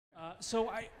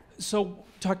So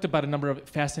talked about a number of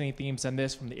fascinating themes on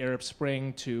this, from the Arab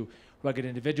Spring to rugged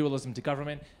individualism to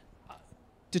government.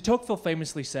 De Tocqueville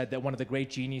famously said that one of the great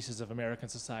geniuses of American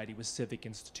society was civic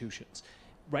institutions.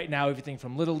 Right now, everything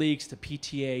from Little Leagues to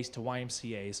PTAs to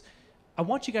YMCAs. I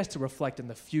want you guys to reflect on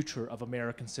the future of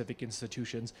American civic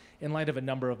institutions in light of a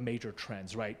number of major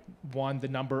trends, right? One, the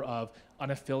number of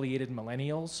unaffiliated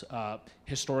millennials.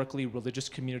 Historically, religious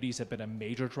communities have been a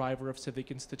major driver of civic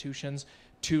institutions.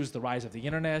 Two is the rise of the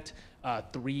internet.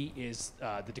 Three is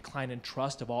the decline in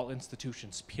trust of all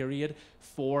institutions, period.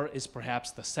 Four is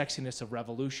perhaps the sexiness of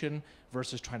revolution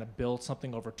versus trying to build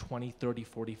something over 20, 30,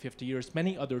 40, 50 years.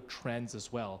 Many other trends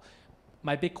as well.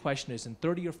 My big question is, in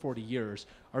 30 or 40 years,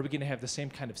 are we going to have the same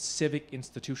kind of civic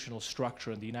institutional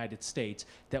structure in the United States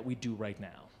that we do right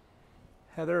now?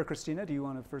 Heather or Christina, do you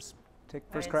want to take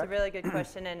first crack? It's a really good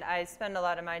question, and I spend a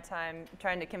lot of my time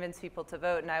trying to convince people to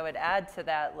vote, and I would add to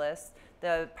that list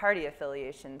the party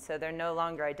affiliation. So they're no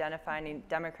longer identifying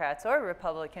Democrats or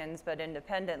Republicans, but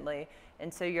independently,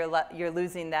 and so you're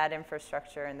losing that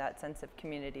infrastructure and that sense of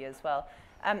community as well.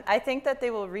 I think that they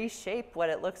will reshape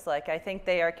what it looks like. I think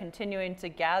they are continuing to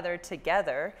gather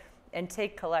together and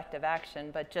take collective action,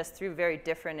 but just through very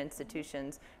different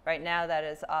institutions. Right now, that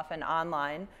is often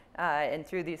online and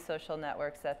through these social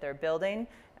networks that they're building.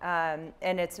 And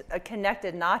it's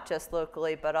connected not just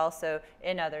locally, but also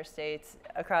in other states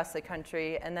across the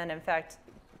country, and then in fact,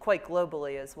 quite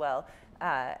globally as well.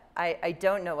 I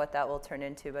don't know what that will turn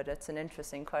into, but it's an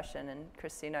interesting question. And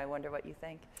Christina, I wonder what you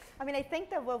think. I mean, I think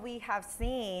that what we have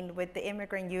seen with the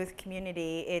immigrant youth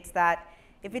community, it's that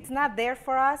if it's not there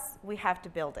for us, we have to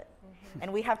build it. Mm-hmm.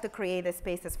 And we have to create the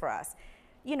spaces for us.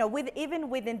 You know, even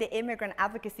within the immigrant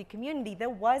advocacy community, there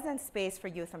wasn't space for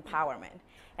youth empowerment.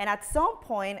 And at some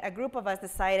point, a group of us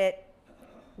decided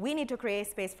we need to create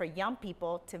space for young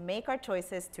people to make our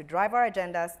choices, to drive our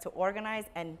agendas, to organize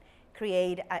and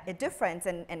create a difference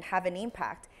and have an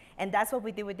impact. And that's what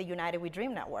we did with the United We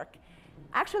Dream Network.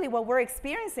 Actually, what we're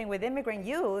experiencing with immigrant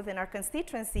youth in our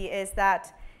constituency is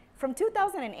that from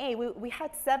 2008, we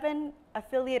had 7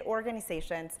 affiliate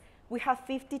organizations. We have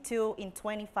 52 in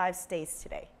 25 states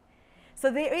today.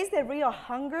 So there is a real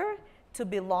hunger to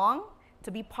belong,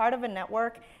 to be part of a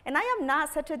network. And I am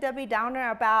not such a Debbie Downer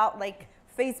about like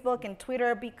Facebook and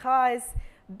Twitter, because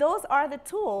those are the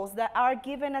tools that are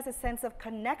giving us a sense of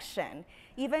connection,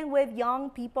 even with young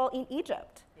people in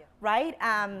Egypt, yeah. Right?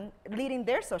 Leading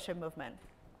their social movement.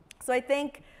 So I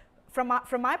think from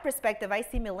my perspective, I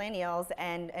see millennials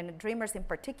and dreamers in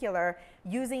particular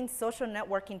using social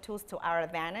networking tools to our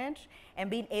advantage and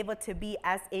being able to be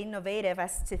as innovative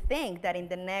as to think that in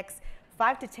the next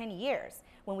 5 to 10 years,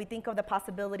 when we think of the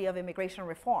possibility of immigration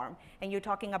reform, and you're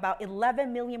talking about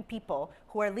 11 million people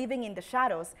who are living in the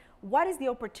shadows, what is the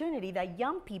opportunity that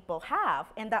young people have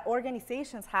and that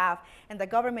organizations have and the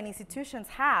government institutions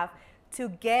have to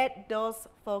get those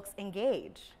folks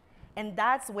engaged? And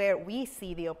that's where we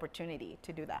see the opportunity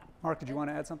to do that. Mark, did you want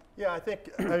to add something? Yeah, I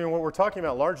think, I mean, what we're talking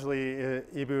about largely,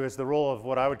 Ibu, is the role of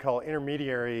what I would call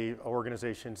intermediary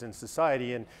organizations in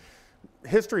society. And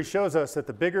history shows us that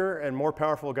the bigger and more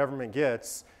powerful government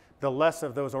gets, the less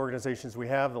of those organizations we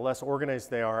have, the less organized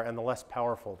they are, and the less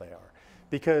powerful they are.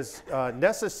 Because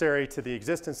necessary to the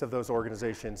existence of those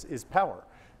organizations is power.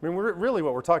 I mean, really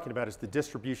what we're talking about is the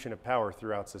distribution of power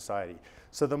throughout society.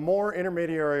 So the more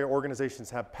intermediary organizations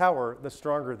have power, the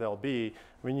stronger they'll be.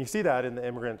 I mean, you see that in the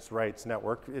Immigrants' Rights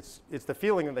Network. It's the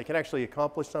feeling that they can actually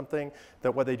accomplish something,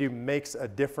 that what they do makes a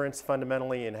difference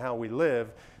fundamentally in how we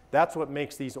live. That's what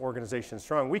makes these organizations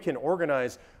strong. We can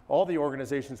organize all the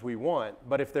organizations we want,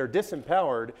 but if they're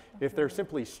disempowered, if they're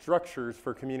simply structures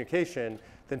for communication,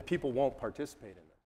 then people won't participate in them.